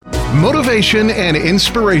Motivation and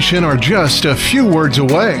inspiration are just a few words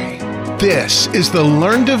away. This is the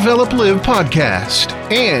Learn, Develop, Live podcast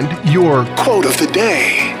and your quote of the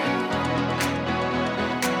day.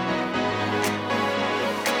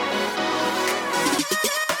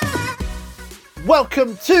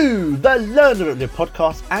 Welcome to the Learn, Develop, Live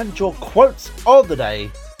podcast and your quotes of the day,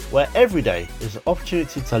 where every day is an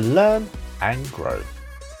opportunity to learn and grow.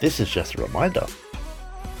 This is just a reminder.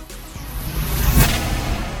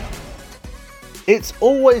 It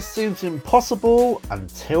always seems impossible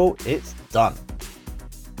until it's done.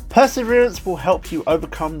 Perseverance will help you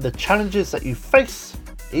overcome the challenges that you face,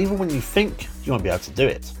 even when you think you won't be able to do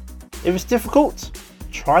it. If it's difficult,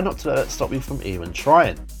 try not to let it stop you from even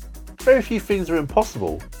trying. Very few things are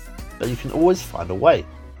impossible, but you can always find a way.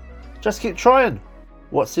 Just keep trying.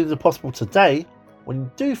 What seems impossible today, when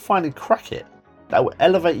you do finally crack it, that will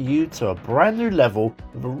elevate you to a brand new level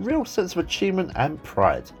with a real sense of achievement and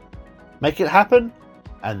pride. Make it happen,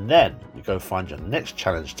 and then you go find your next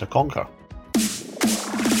challenge to conquer.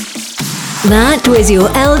 That was your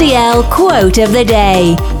LDL quote of the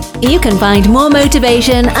day. You can find more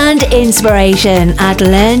motivation and inspiration at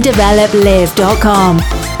learndeveloplive.com,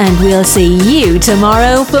 and we'll see you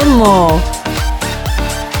tomorrow for more.